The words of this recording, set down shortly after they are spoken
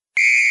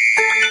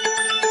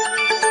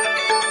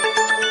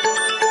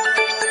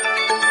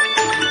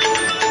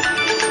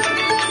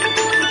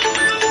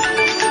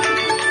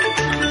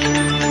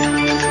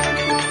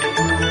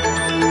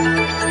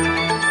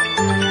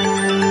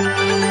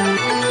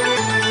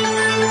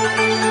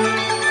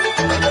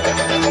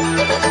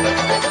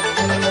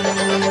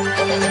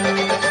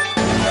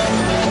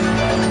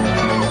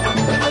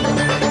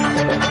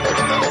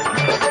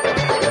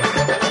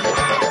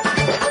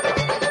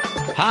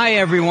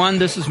everyone.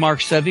 This is Mark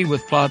Sevi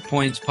with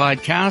Plotpoints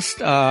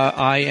Podcast.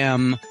 I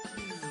am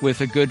with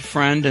a good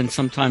friend and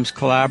sometimes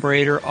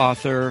collaborator,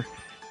 author,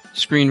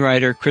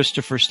 screenwriter,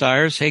 Christopher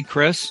Stiers. Hey,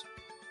 Chris.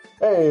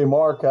 Hey,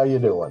 Mark. How you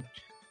doing?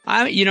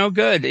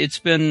 Good. It's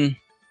been,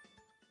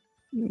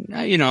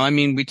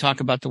 we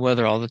talk about the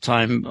weather all the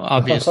time,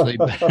 obviously,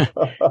 but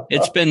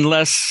it's been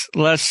less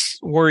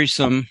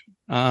worrisome.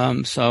 Yeah,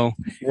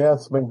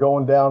 it's been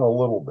going down a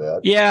little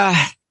bit.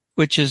 Yeah,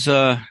 which is,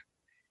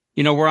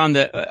 we're on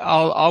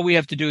all we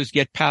have to do is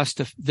get past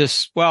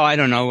this. Well, I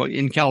don't know.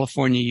 In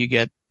California, you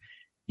get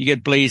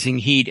blazing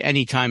heat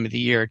any time of the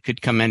year. It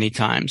could come any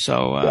time.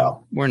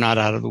 So, We're not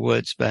out of the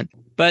woods, but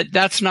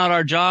that's not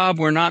our job.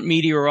 We're not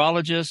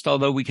meteorologists,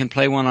 although we can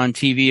play one on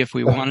TV if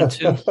we wanted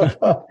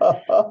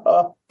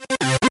to.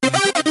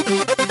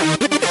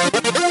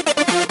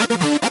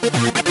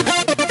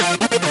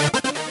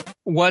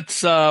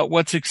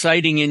 What's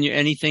exciting in you?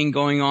 Anything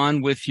going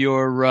on with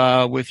your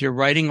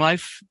writing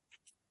life?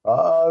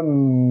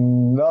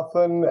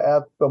 Nothing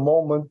at the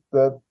moment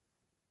that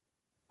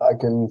I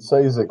can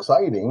say is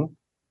exciting.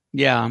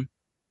 Yeah.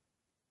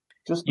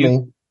 Just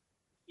me.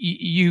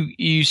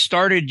 You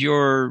started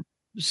your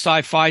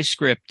sci-fi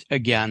script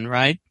again,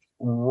 right?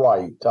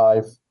 Right.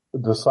 I've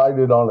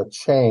decided on a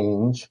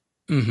change.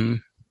 Mm-hmm.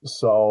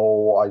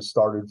 So I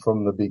started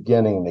from the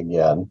beginning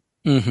again.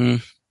 Mm-hmm.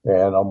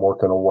 And I'm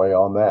working away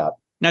on that.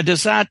 Now,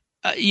 does that,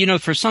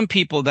 for some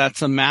people,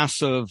 that's a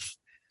massive,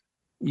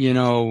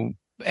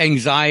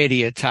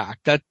 anxiety attack.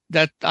 That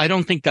I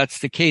don't think that's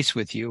the case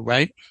with you,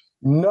 right?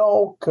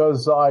 No,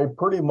 because I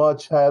pretty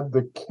much had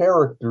the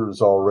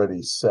characters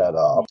already set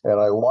up, and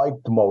I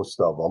liked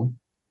most of them,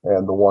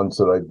 and the ones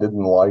that I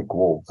didn't like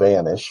will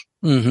vanish.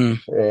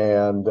 Mm-hmm.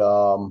 And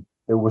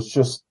it was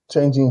just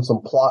changing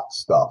some plot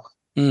stuff.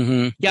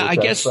 Mm-hmm. Yeah, I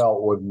guess I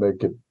felt would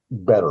make it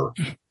better.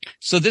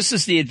 So this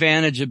is the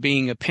advantage of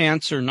being a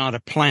pantser, not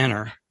a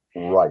planner.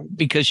 Right.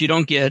 Because you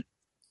don't get,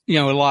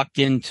 locked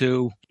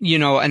into,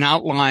 an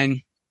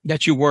outline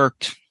that you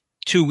worked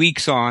 2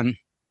 weeks on.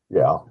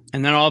 Yeah.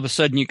 And then all of a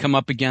sudden you come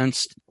up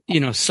against,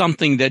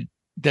 something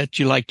that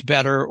you liked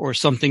better or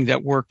something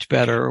that worked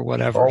better or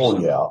whatever. Oh,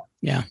 so, yeah.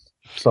 Yeah.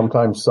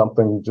 Sometimes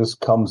something just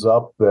comes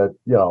up that,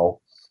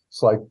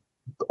 it's like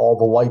all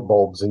the light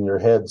bulbs in your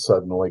head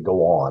suddenly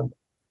go on.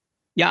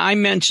 Yeah. I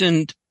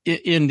mentioned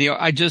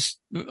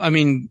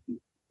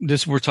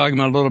we're talking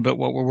about a little bit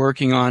what we're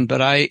working on,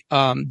 but I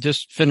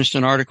just finished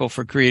an article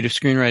for Creative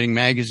Screenwriting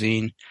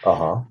Magazine,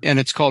 and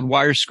it's called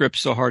 "Why Are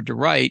Scripts So Hard to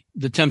Write?"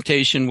 The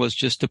temptation was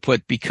just to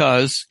put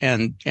 "because"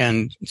 and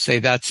say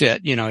that's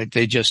it.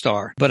 They just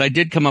are. But I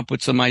did come up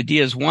with some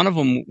ideas. One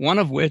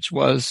of which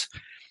was,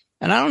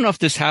 and I don't know if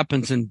this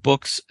happens in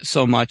books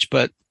so much,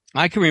 but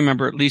I can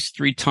remember at least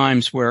 3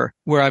 times where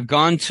I've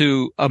gone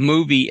to a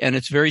movie and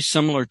it's very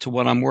similar to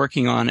what I'm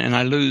working on, and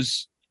I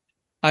lose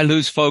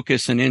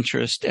focus and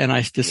interest, and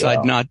I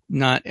decide not,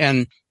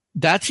 and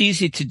that's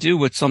easy to do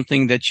with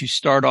something that you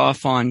start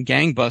off on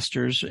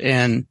gangbusters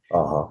and,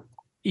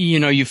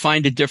 you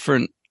find a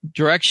different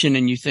direction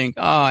and you think,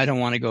 oh, I don't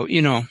want to go,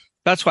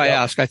 that's why I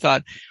ask. I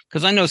thought,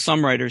 cause I know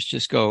some writers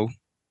just go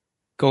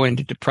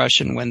into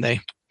depression when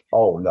they.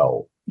 Oh,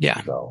 no.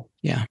 Yeah. No.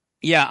 Yeah.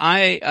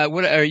 Yeah.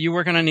 What are you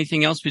working on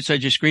anything else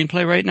besides your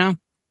screenplay right now?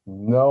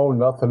 No,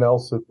 nothing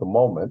else at the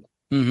moment.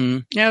 Mm-hmm.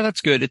 Yeah, that's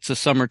good. It's a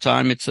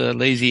summertime. It's a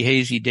lazy,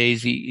 hazy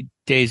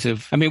days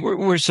of,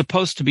 we're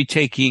supposed to be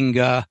taking,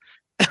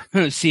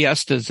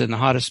 siestas in the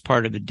hottest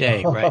part of the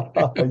day, right?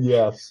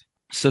 Yes.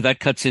 So that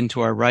cuts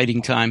into our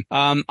writing time.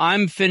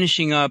 I'm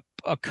finishing up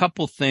a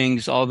couple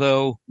things,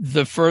 although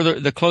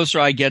the closer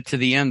I get to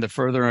the end, the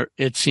further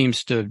it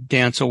seems to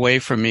dance away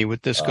from me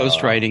with this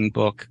ghostwriting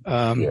book.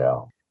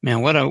 Yeah.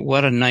 Man, what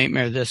a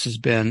nightmare this has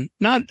been.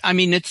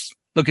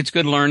 It's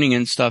good learning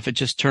and stuff. It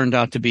just turned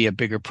out to be a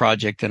bigger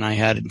project than I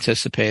had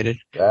anticipated.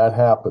 That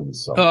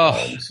happens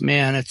sometimes. Oh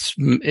man,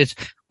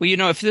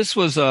 if this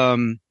was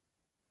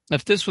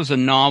a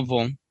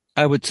novel,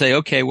 I would say,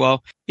 okay,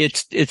 well,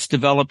 it's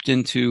developed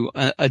into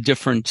a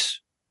different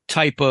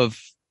type of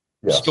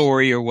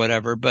story or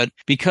whatever. But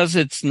because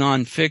it's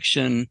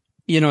nonfiction,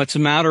 it's a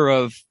matter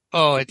of,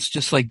 it's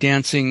just like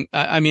dancing.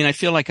 I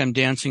feel like I'm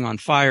dancing on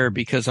fire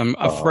because I'm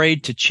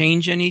afraid to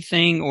change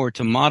anything or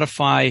to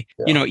modify,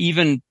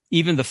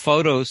 even the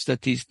photos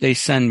that they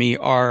send me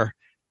are,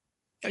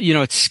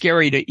 it's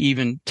scary to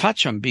even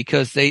touch them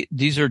because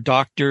these are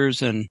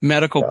doctors and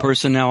medical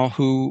personnel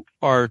who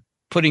are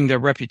putting their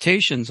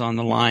reputations on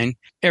the line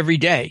every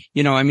day.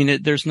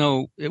 There's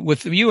no,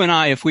 with you and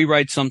I, if we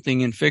write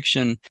something in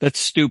fiction that's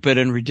stupid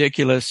and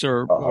ridiculous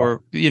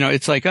or,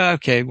 it's like,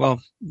 okay,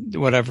 well,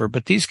 whatever.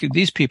 But these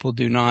people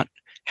do not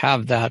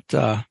have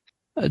that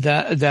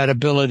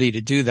ability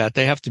to do that.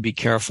 They have to be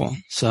careful.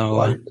 So,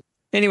 right.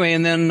 Anyway,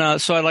 and then,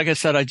 like I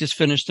said, I just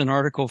finished an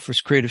article for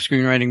Creative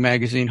Screenwriting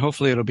Magazine.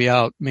 Hopefully it'll be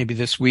out maybe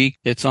this week.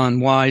 It's on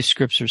why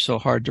scripts are so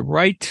hard to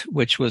write,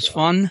 which was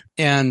fun.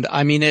 And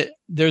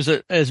there's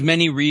as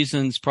many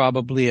reasons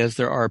probably as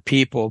there are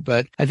people,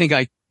 but I think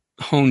I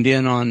honed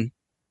in on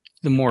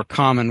the more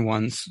common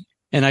ones.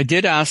 And I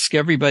did ask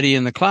everybody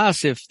in the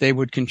class if they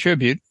would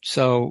contribute.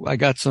 So I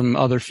got some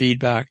other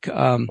feedback.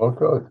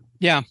 Good.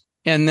 Yeah.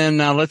 And then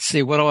let's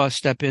see, what do I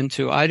step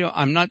into?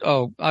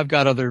 I've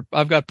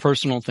got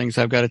personal things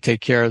I've got to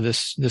take care of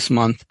this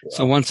month. Yeah.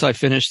 So once I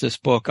finish this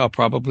book, I'll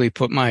probably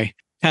put my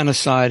pen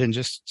aside and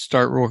just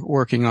start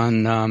working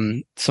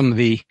on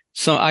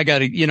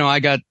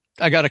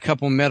I got a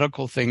couple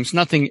medical things.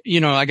 Nothing,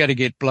 I got to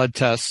get blood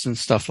tests and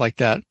stuff like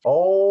that.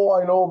 Oh,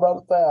 I know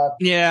about that.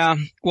 Yeah.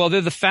 Well,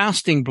 they're the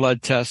fasting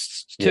blood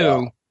tests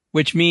too,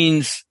 which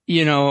means,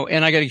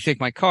 and I got to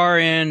take my car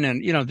in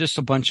and, just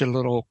a bunch of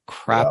little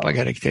crap I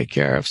got to take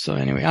care of. So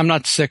anyway, I'm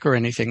not sick or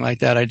anything like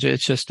that.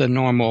 It's just a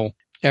normal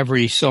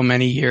every so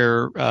many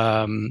year,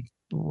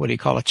 what do you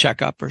call a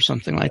checkup or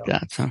something like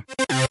that. So.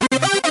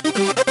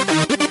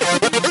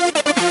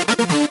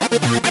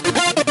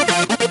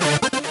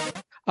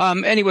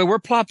 Anyway, we're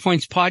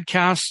Plotpoints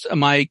Podcast.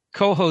 My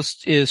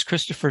co-host is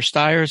Christopher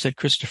Stiers at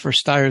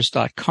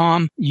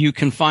ChristopherStiers.com. You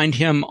can find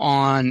him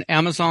on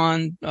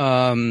Amazon,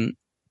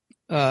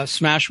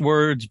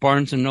 Smashwords,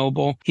 Barnes &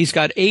 Noble. He's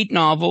got 8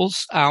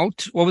 novels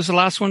out. What was the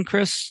last one,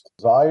 Chris?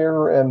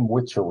 Desire and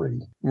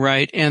Witchery.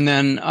 Right. And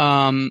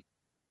then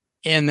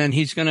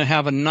he's going to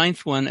have a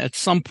 9th one at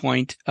some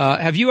point.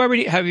 Have you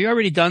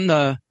already done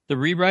the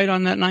rewrite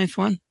on that 9th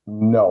one?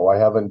 No, I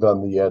haven't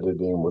done the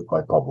editing with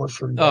my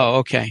publisher yet. Oh,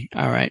 okay.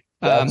 All right.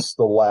 That's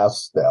the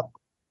last step.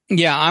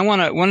 Yeah,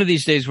 one of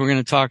these days we're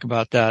going to talk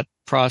about that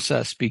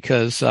process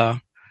because,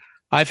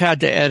 I've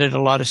had to edit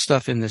a lot of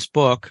stuff in this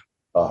book.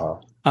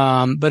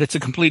 But it's a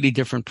completely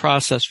different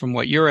process from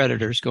what your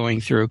editor's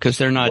going through because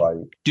they're not,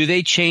 right. Do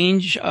they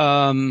change,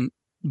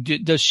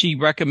 does she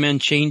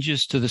recommend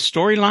changes to the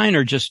storyline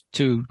or just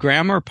to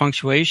grammar,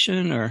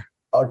 punctuation or?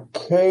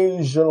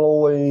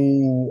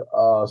 Occasionally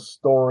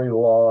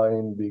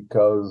storyline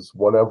because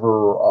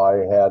whatever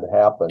I had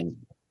happened,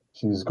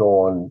 she's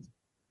going,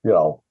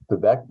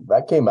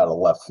 that came out of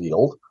left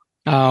field.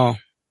 Oh,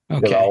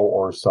 okay.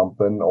 Or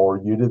something,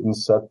 or you didn't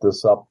set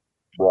this up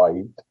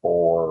right,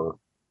 or,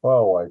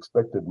 I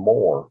expected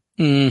more.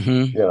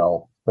 Mm-hmm.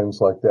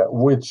 Things like that,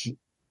 which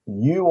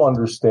you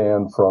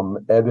understand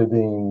from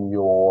editing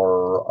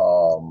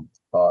your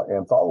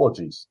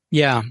anthologies.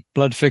 Yeah,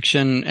 Blood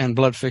Fiction and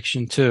Blood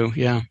Fiction 2.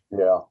 Yeah.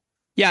 Yeah.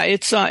 Yeah,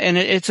 it's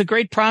it's a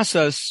great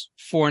process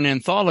for an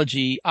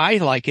anthology. I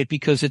like it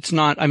because it's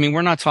not,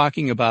 we're not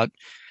talking about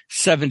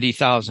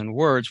 70,000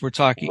 words. We're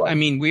talking,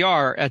 right. We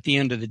are at the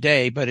end of the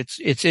day, but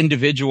it's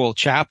individual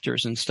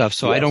chapters and stuff.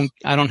 So yes.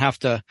 I don't have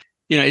to,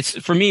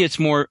 for me, it's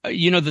more,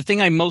 the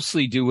thing I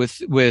mostly do with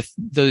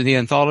the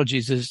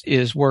anthologies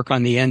is work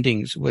on the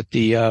endings with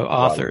the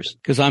authors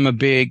because I'm a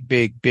big,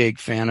 big, big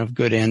fan of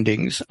good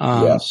endings.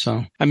 Yes.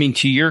 So,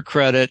 to your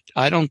credit,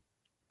 I don't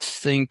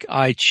think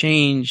I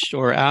changed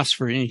or asked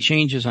for any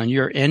changes on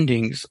your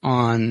endings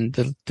on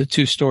the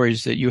 2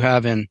 stories that you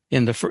have in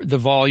the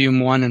volume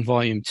 1 and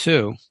volume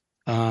 2.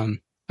 I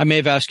may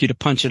have asked you to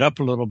punch it up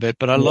a little bit,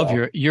 but I love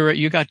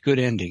you got good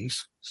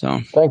endings.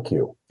 So thank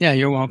you. Yeah,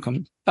 you're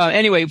welcome.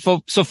 Anyway,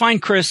 so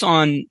find Chris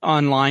online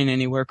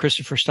anywhere,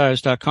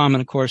 ChristopherStiers.com.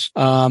 And of course,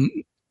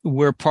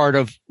 we're part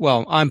of,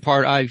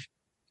 I've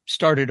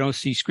started OC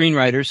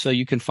Screenwriters, so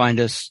you can find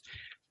us.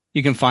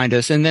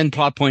 And then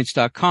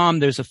plotpoints.com.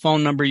 There's a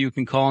phone number you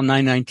can call,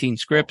 919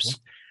 Scripts,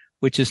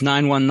 which is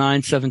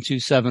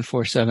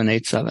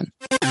 919-727-4787.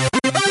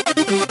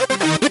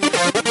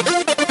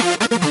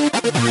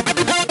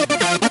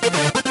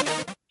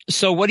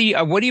 So what do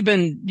you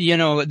been,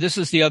 this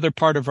is the other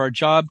part of our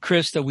job,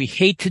 Chris, that we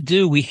hate to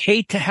do. We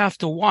hate to have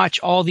to watch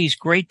all these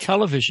great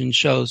television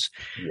shows.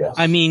 Yes.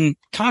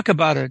 Talk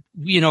about it,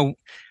 you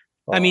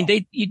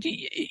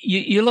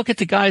look at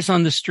the guys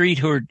on the street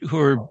who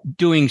are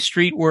doing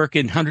street work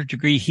in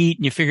 100-degree heat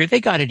and you figure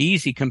they got it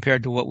easy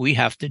compared to what we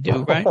have to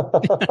do, right?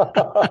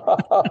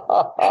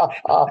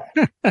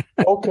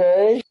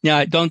 Okay.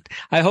 Yeah,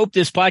 I hope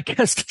this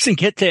podcast doesn't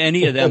get to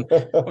any of them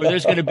or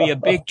there's going to be a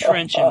big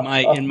trench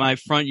in my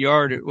front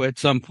yard at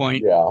some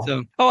point. Yeah.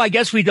 So, I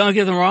guess we dug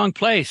in the wrong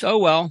place. Oh,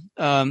 well.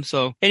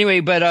 So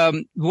anyway, but,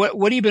 what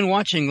have you been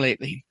watching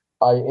lately?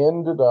 I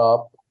ended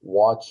up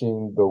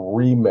watching the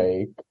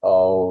remake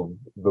of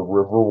The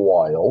River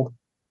Wild.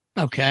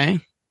 Okay.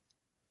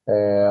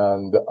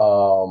 And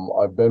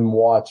I've been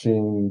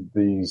watching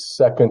the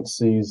 2nd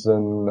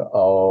season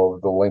of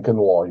The Lincoln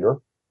Lawyer.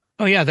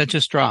 Oh, yeah, that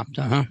just dropped.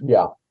 Uh-huh.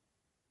 Yeah.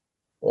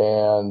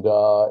 And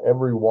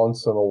every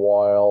once in a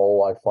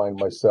while, I find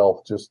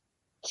myself just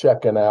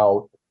checking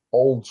out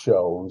old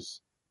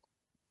shows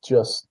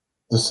just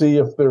to see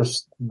if they're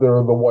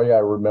the way I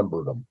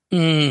remember them.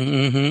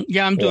 Mm-hmm.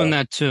 Yeah, I'm doing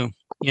that too.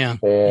 Yeah.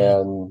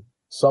 And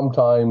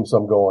sometimes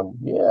I'm going,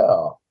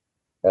 yeah.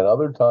 And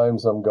other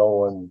times I'm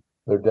going,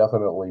 they're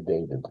definitely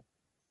dated.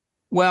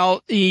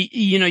 Well,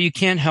 you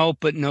can't help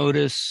but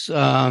notice.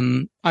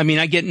 I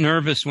get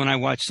nervous when I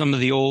watch some of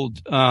the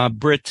old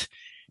Brit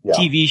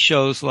TV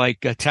shows like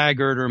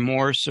Taggart or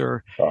Morse,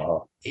 or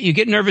you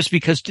get nervous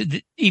because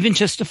even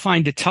just to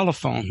find a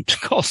telephone to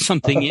call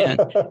something in,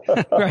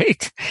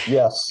 right?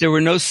 Yes. There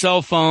were no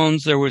cell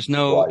phones. There was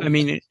no, Right. I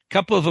mean, a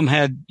couple of them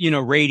had,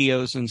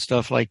 radios and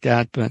stuff like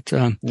that, but,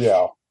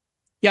 yeah,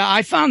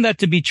 I found that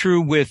to be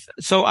true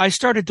so I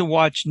started to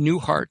watch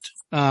Newhart.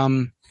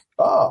 Okay.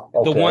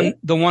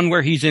 The one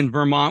where he's in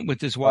Vermont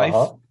with his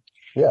wife.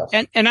 Yes.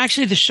 And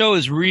actually the show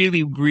is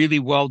really, really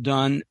well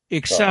done,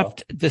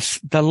 except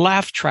the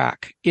laugh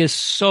track is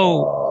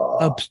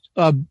so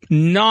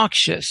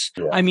obnoxious.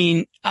 Yeah. I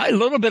mean, a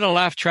little bit of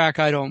laugh track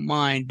I don't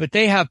mind, but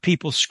they have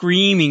people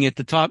screaming at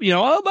the top,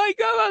 oh my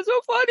God, that's so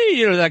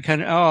funny. That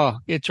kind of,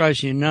 it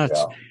drives you nuts.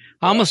 Yeah.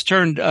 I almost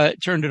turned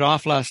it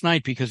off last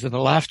night because of the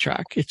laugh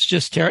track. It's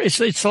just terrible.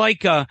 It's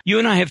like, you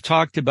and I have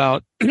talked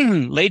about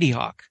Lady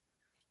Hawk.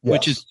 Yes.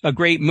 Which is a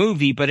great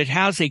movie, but it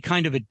has a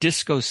kind of a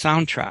disco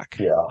soundtrack.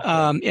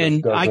 Yeah.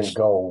 And doesn't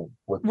go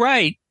with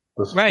the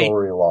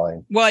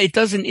storyline. Well, it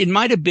doesn't, it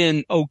might have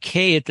been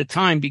okay at the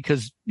time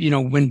because,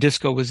 when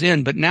disco was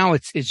in, but now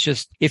it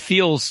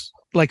feels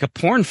like a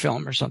porn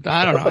film or something.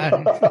 I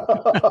don't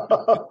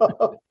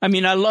know. I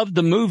mean, I love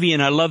the movie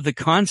and I love the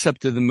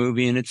concept of the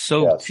movie and it's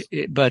so,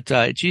 but,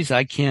 geez,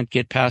 I can't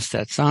get past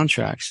that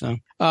soundtrack. So,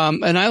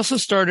 and I also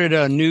started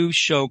a new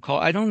show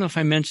called, I don't know if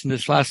I mentioned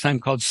this last time,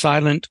 called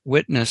Silent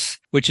Witness,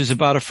 which is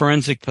about a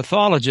forensic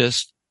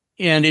pathologist.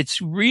 And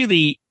it's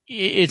really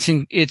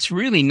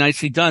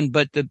nicely done,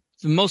 but the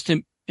most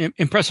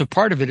impressive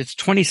part of it, it's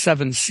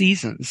 27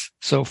 seasons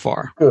so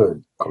far.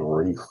 Good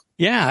grief.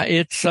 Yeah,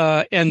 it's,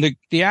 and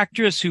the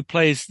actress who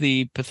plays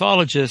the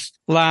pathologist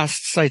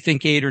lasts, I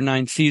think, 8 or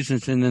 9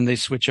 seasons and then they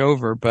switch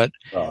over. But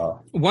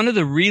one of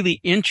the really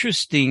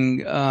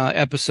interesting,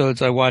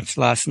 episodes I watched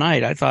last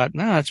night, I thought,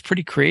 that's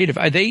pretty creative.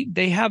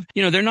 They have,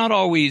 they're not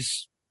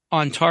always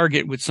on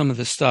target with some of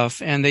the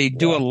stuff and they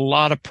do a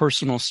lot of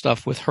personal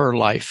stuff with her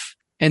life.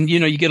 And,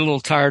 you get a little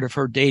tired of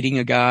her dating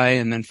a guy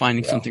and then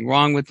finding something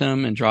wrong with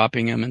him and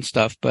dropping him and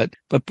stuff. But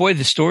boy,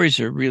 the stories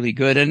are really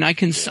good. And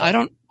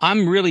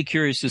I'm really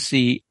curious to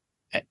see,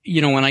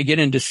 when I get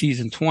into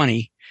season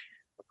 20,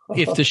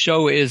 if the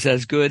show is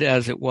as good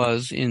as it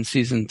was in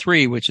season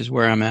 3, which is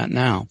where I'm at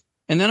now.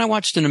 And then I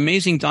watched an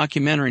amazing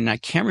documentary and I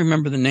can't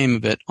remember the name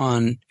of it,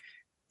 on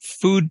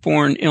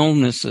foodborne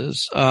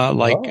illnesses,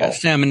 like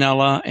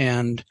salmonella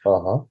and,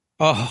 oh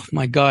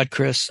my God,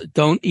 Chris,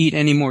 don't eat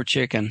any more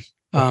chicken.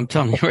 I'm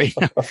telling you right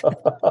now.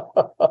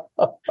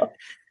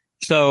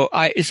 So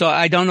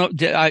I don't know.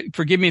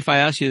 Forgive me if I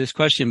ask you this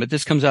question, but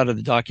this comes out of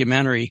the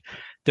documentary.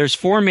 There's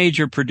 4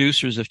 major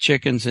producers of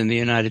chickens in the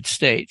United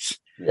States.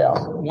 Yeah.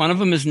 One of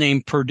them is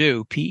named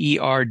Perdue,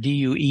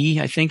 Perdue,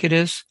 I think it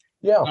is.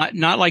 Yeah.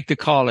 Not like the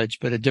college,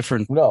 but a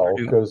different. No,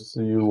 because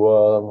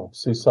you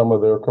see some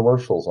of their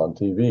commercials on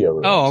TV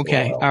every Oh,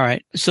 okay. All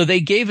right. So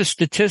they gave a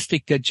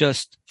statistic that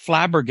just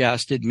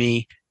flabbergasted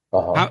me.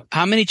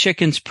 How many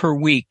chickens per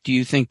week do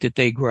you think that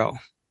they grow?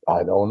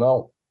 I don't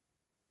know.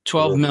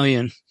 12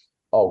 million.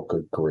 Oh,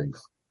 good grief.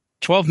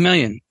 12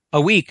 million a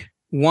week.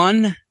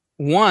 One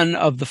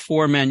of the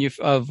 4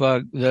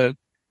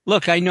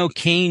 look, I know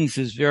Cane's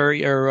is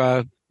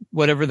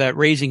whatever that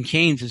Raising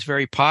Cane's is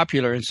very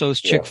popular, and so is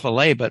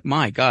Chick-fil-A, but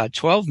my God,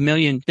 12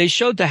 million. They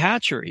showed the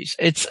hatcheries.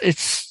 It's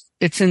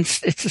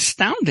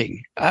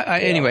astounding.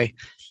 Anyway,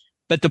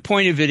 but the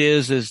point of it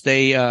is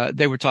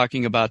they were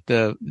talking about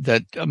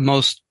that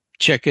most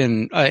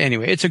chicken.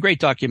 Anyway, it's a great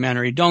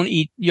documentary. Don't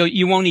eat,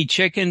 you won't eat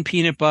chicken,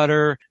 peanut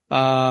butter,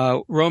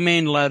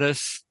 romaine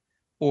lettuce,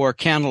 or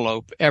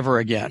cantaloupe ever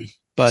again.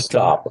 But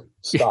stop.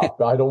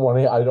 I don't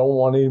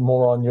want any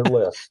more on your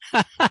list.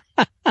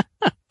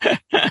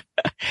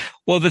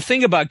 Well, the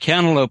thing about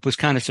cantaloupe was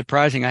kind of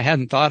surprising. I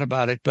hadn't thought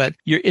about it, but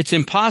it's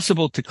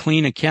impossible to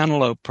clean a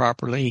cantaloupe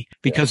properly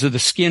because of the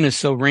skin is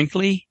so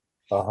wrinkly.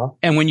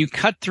 And when you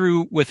cut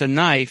through with a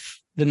knife,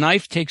 the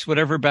knife takes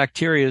whatever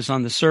bacteria is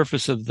on the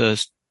surface of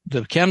the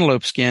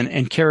cantaloupe skin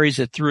and carries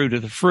it through to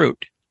the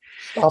fruit.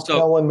 Stop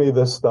telling me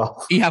this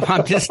stuff. Yeah,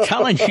 I'm just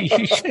telling you.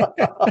 You should.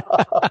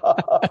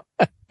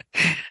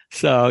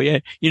 So, yeah,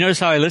 you notice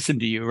how I listen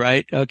to you,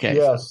 right? Okay.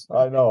 Yes,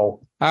 I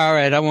know. All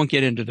right. I won't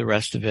get into the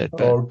rest of it.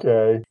 But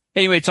okay.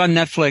 Anyway, it's on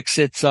Netflix.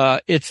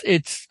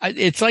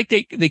 It's like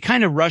they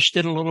kind of rushed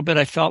it a little bit.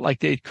 I felt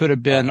like it could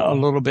have been a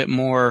little bit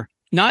more,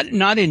 not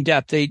in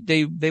depth.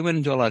 They went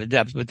into a lot of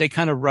depth, but they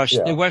kind of rushed,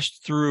 they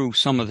rushed through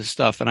some of the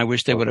stuff, and I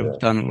wish they would have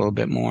done a little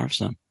bit more.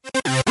 So.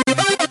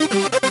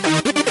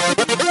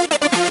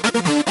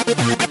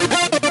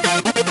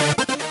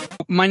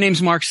 My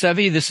name's Mark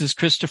Sevi. This is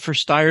Christopher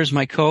Stiers,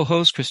 my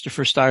co-host,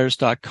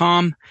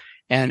 ChristopherStiers.com,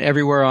 and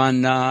everywhere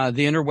on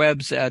the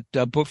interwebs at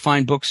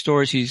fine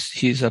bookstores.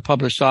 He's a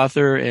published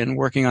author and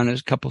working on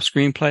a couple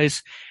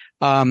screenplays.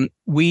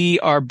 We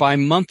are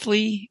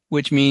bi-monthly,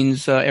 which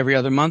means every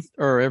other month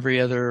or every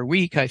other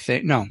week, I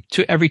think. No,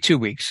 every 2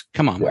 weeks.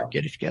 Come on, Mark,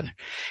 get it together.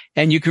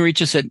 And you can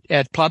reach us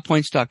at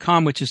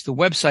plotpoints.com, which is the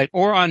website,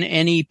 or on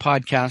any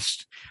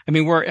podcast. I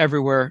mean, we're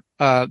everywhere.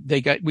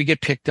 We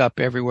get picked up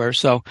everywhere.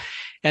 So,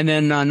 and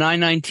then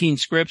 919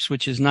 Scripts,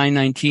 which is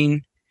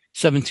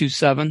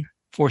 919-727-4944.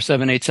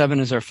 4787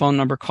 is our phone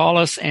number. Call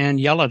us and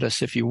yell at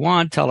us if you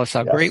want. Tell us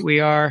how great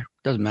we are.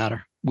 Doesn't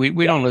matter.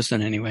 We don't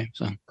listen anyway.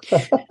 So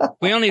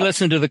we only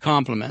listen to the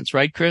compliments,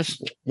 right, Chris?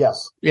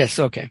 Yes. Yes.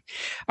 Okay.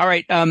 All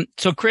right.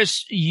 So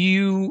Chris,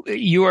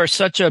 you are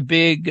such a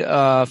big,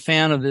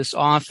 fan of this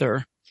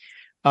author.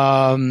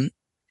 And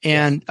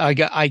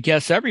I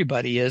guess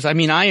everybody is. I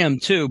mean, I am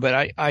too,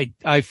 but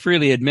I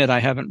freely admit I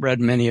haven't read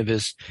many of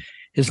his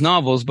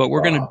novels, but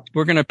we're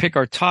going to pick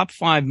our top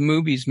 5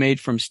 movies made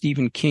from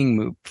Stephen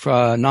King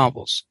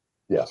novels.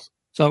 Yes.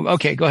 So,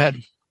 okay, go ahead.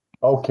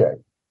 Okay.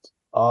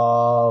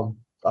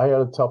 I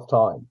had a tough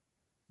time.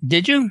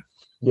 Did you?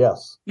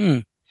 Yes.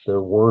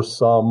 There were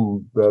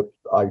some that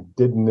I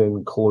didn't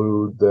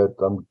include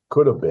that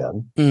could have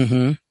been.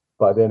 Mm-hmm.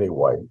 But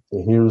anyway,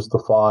 here's the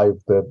 5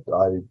 that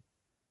I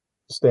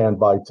stand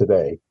by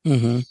today.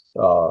 Mm-hmm.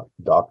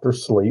 Dr.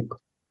 Sleep.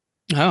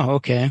 Oh,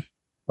 okay.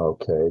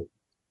 Okay.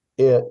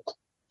 It,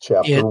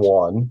 Chapter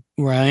 1.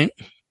 Right.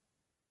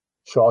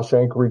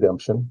 Shawshank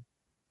Redemption.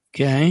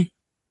 Okay.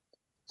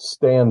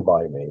 Stand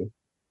By Me.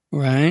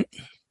 Right.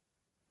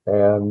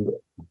 And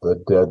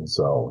The Dead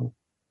Zone.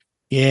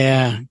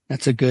 Yeah,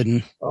 that's a good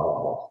one.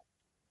 Oh.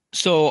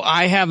 So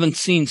I haven't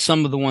seen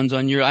some of the ones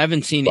on I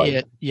haven't seen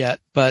It yet,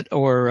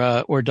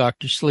 or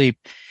Dr. Sleep,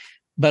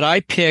 but I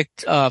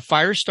picked,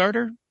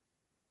 Firestarter.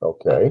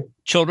 Okay.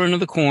 Children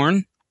of the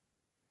Corn.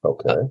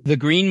 Okay. The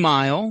Green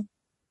Mile.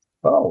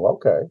 Oh,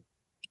 okay.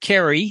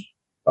 Carrie.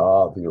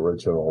 The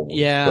original. With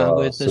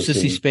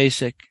Sissy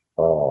Spacek.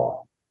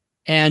 Oh.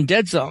 And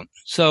Dead Zone.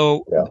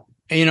 So,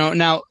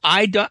 now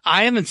I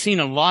haven't seen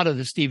a lot of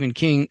the Stephen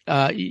King.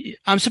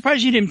 I'm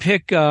surprised you didn't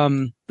pick,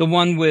 the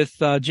one with,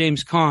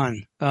 James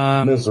Caan.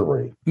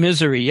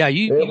 Misery. Yeah.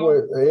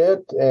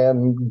 It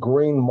and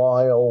Green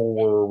Mile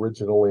were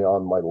originally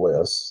on my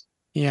list.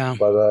 Yeah.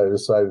 But I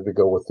decided to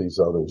go with these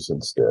others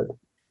instead.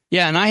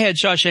 Yeah, and I had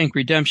Shawshank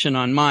Redemption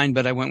on mine,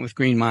 but I went with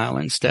Green Mile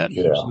instead.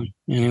 Yeah. So,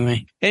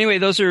 anyway,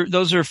 those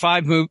are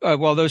 5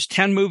 those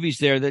 10 movies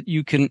there that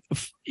you can.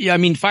 Yeah, I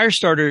mean,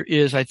 Firestarter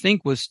is I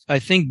think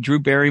Drew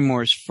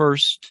Barrymore's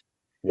first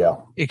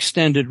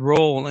extended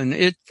role,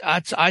 and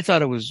I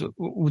thought it was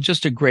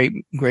just a great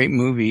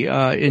movie,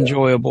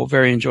 enjoyable,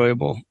 very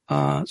enjoyable.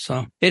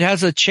 So it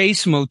has a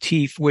chase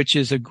motif, which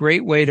is a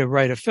great way to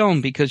write a film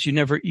because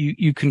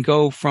you can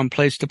go from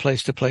place to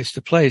place to place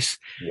to place.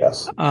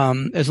 Yes.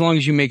 As long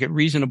as you make it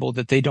reasonable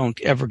that they don't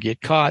ever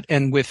get caught.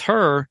 And with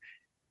her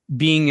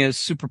being as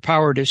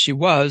superpowered as she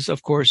was,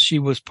 of course, she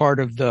was part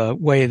of the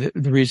way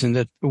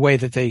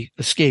that they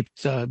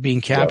escaped,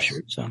 being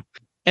captured. Yes. So.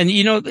 And,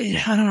 I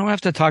don't know, I have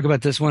to talk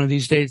about this one of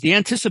these days. The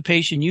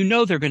anticipation,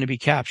 they're going to be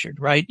captured,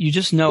 right? You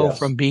just know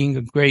from being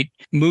a great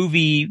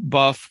movie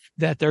buff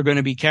that they're going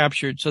to be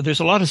captured. So there's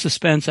a lot of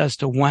suspense as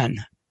to when.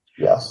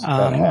 Yes.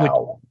 And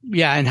how.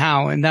 And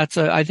how. And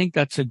I think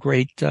that's a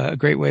great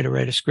way to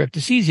write a script.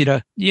 It's easy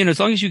to, as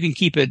long as you can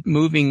keep it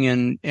moving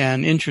and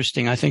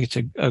interesting, I think it's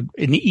an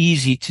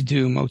easy to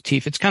do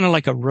motif. It's kind of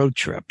like a road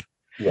trip.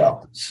 Yeah.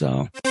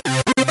 So.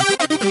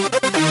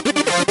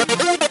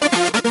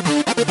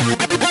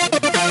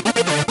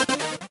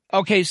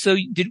 Okay, so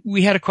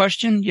we had a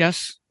question?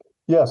 Yes?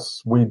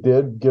 Yes, we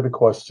did get a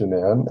question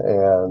in,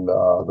 and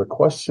the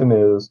question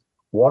is,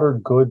 what are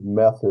good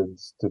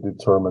methods to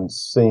determine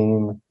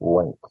scene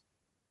length?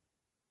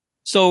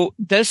 So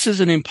this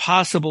is an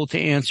impossible to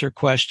answer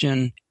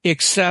question,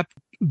 except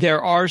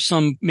there are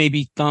some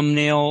maybe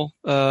thumbnail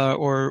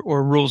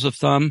or rules of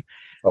thumb.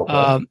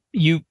 Okay.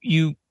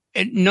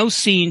 No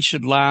scene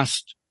should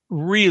last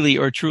really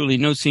or truly,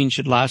 no scene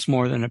should last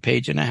more than a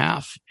page and a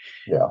half.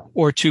 Yeah.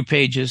 Or 2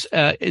 pages.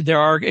 There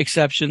are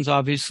exceptions,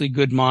 obviously,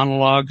 good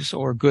monologues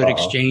or good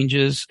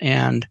exchanges,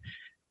 and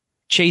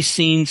chase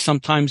scenes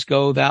sometimes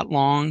go that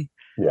long.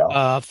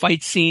 Yeah.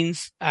 Fight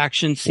scenes,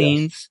 action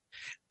scenes.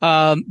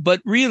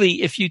 But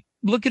really, if you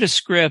look at a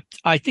script,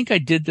 I think I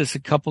did this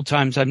a couple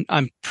times.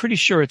 I'm pretty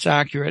sure it's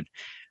accurate.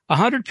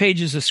 100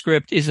 pages of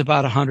script is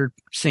about 100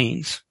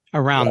 scenes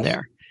around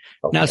there.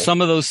 Okay. Now, some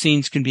of those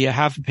scenes can be a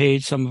half a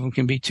page. Some of them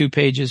can be 2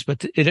 pages,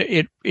 but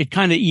it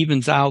kind of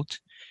evens out.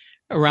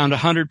 Around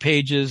 100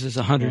 pages is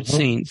 100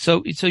 scenes.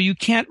 So you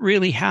can't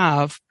really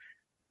have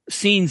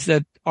scenes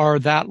that are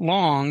that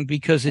long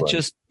because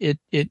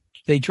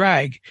they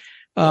drag.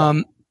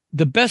 The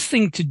best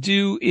thing to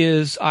do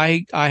is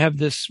I have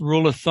this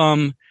rule of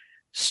thumb: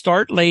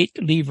 start late,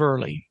 leave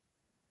early.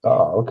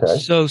 Oh, okay.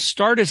 So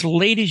start as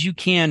late as you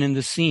can in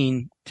the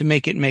scene to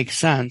make it make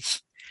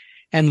sense,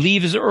 and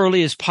leave as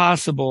early as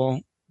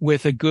possible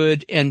with a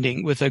good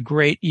ending, with a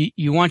great,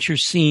 you want your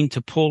scene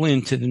to pull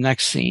into the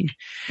next scene.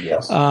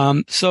 Yes.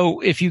 So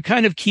if you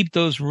kind of keep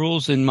those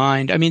rules in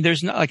mind, I mean,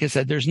 there's no, like I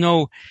said, there's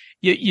no,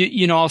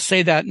 I'll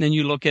say that, and then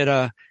you look at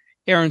a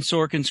Aaron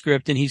Sorkin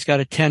script and he's got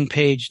a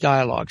 10-page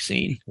dialogue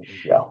scene.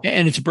 Yeah.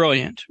 And it's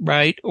brilliant,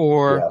 right?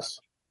 Or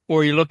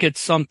you look at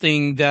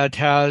something that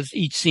has,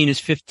 each scene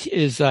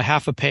is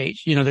half a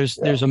page.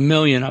 There's a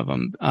million of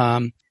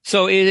them.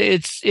 So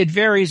it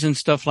varies and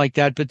stuff like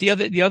that. But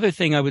the other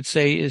thing I would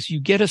say is you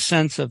get a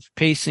sense of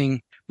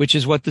pacing, which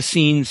is what the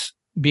scenes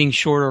being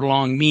short or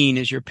long mean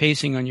is your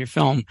pacing on your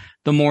film,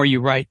 the more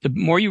you write. The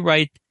more you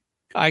write,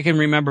 I can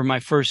remember my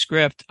first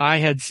script. I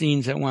had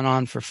scenes that went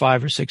on for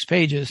 5 or 6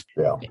 pages.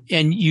 Yeah.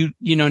 And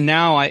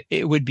now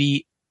it would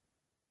be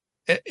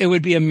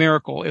a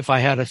miracle if I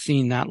had a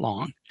scene that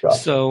long. Gotcha.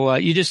 So,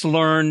 you just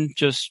learn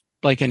just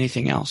like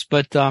anything else.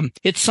 But,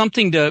 it's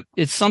something to,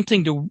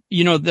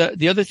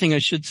 the other thing I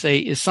should say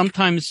is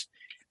sometimes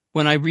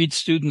when I read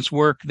students'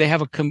 work, they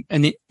have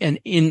an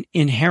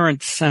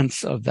inherent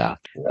sense of that.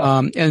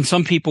 Yeah. And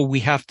some people we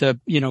have to,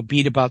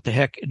 beat about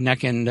the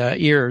neck and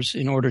ears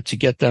in order to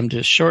get them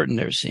to shorten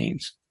their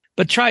scenes.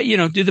 But try,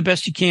 do the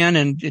best you can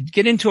and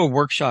get into a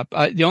workshop.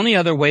 The only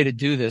other way to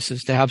do this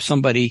is to have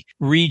somebody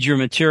read your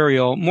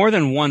material, more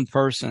than one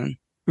person.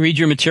 Read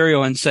your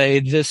material and say,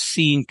 this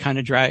scene kind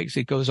of drags.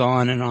 It goes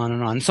on and on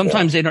and on.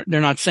 Sometimes they're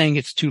not saying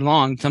it's too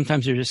long.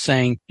 Sometimes they're just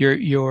saying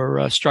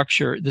your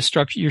structure,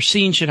 your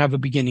scene should have a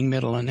beginning,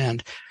 middle, and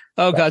end.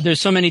 Oh God, there's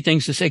so many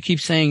things to say. Keep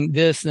saying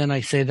this, then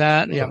I say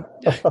that. Yeah.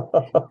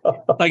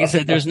 Like I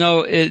said,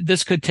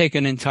 this could take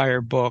an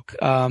entire book.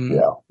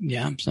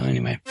 Yeah. So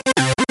anyway.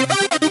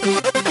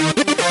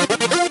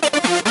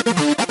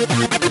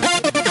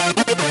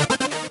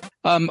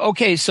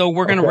 Okay, so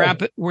we're going to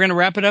wrap it. We're going to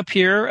wrap it up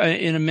here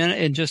in a minute,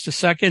 in just a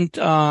second.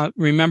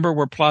 Remember,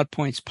 we're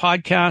Plotpoints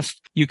Podcast.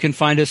 You can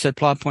find us at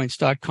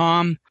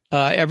plotpoints.com.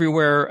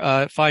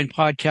 Everywhere, fine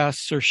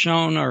podcasts are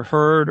shown or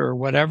heard or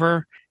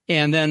whatever.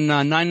 And then,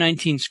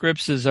 919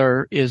 Scripts is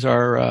our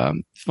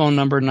phone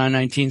number,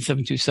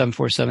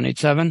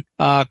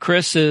 919-727-4787.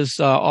 Chris is,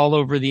 all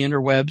over the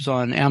interwebs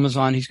on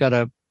Amazon. He's got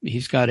a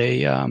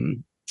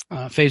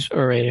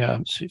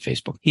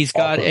Facebook. He's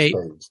got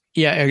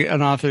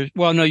an author.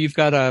 Well, no, you've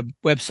got a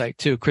website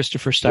too,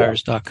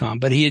 ChristopherStyers.com,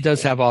 but he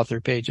does have author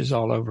pages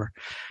all over.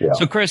 Yeah.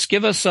 So Chris,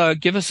 give us a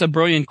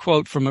brilliant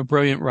quote from a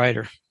brilliant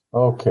writer.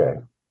 Okay.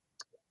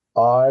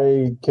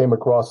 I came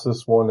across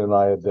this one and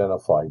I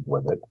identified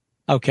with it.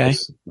 Okay.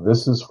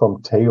 This is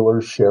from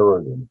Taylor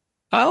Sheridan.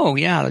 Oh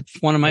yeah.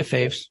 That's one of my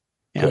faves.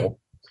 Yeah. Okay.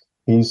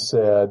 He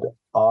said,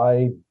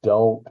 I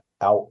don't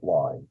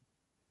outline.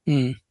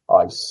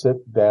 I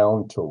sit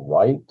down to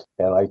write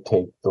and I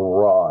take the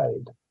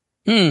ride.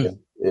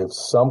 If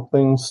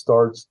something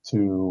starts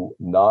to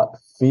not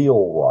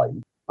feel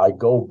right, I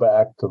go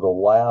back to the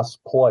last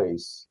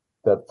place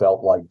that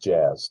felt like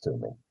jazz to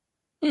me.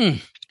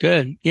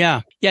 Good.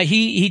 Yeah. Yeah.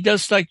 He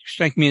does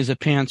strike me as a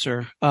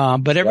pantser.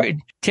 But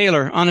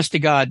Taylor, honest to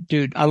God,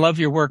 dude, I love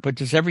your work, but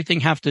does everything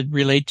have to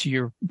relate to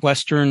your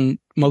Western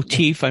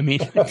motif? I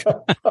mean,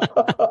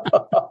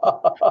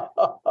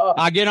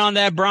 I get on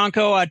that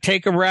Bronco, I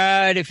take a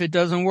ride. If it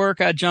doesn't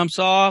work, I jumps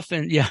off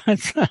and yeah.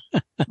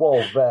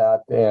 Well,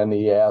 that, and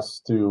he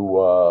has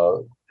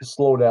to,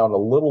 slow down a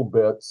little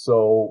bit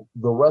so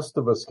the rest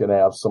of us can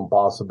have some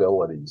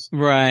possibilities.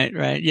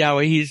 Right. Yeah.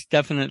 Well, he's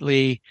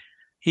definitely,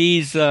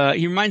 he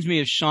reminds me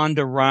of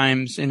Shonda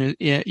Rhimes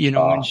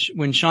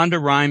when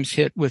Shonda Rhimes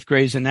hit with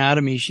Grey's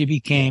Anatomy, she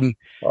became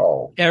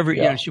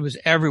she was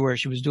everywhere.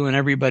 She was doing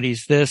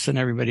everybody's this and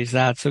everybody's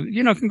that. So,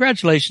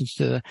 congratulations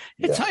to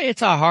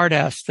it's a hard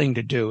ass thing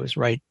to do is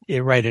write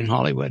in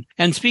Hollywood.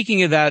 And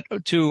speaking of that,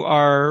 to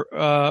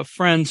our,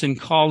 friends and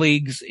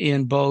colleagues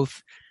in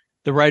both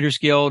the Writers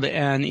Guild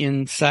and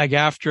in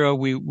SAG-AFTRA,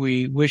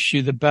 we wish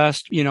you the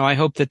best. I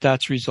hope that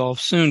that's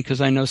resolved soon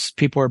because I know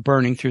people are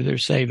burning through their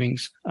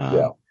savings.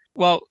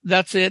 Well,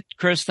 that's it,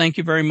 Chris. Thank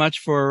you very much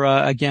for,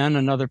 again,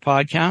 another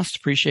podcast.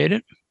 Appreciate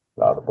it.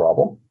 Not a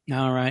problem.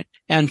 All right.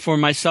 And for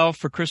myself,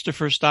 for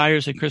Christopher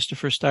Styers at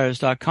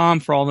ChristopherStyers.com,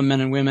 for all the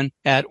men and women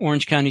at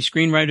Orange County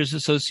Screenwriters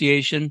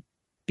Association,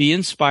 be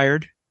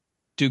inspired,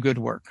 do good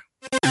work.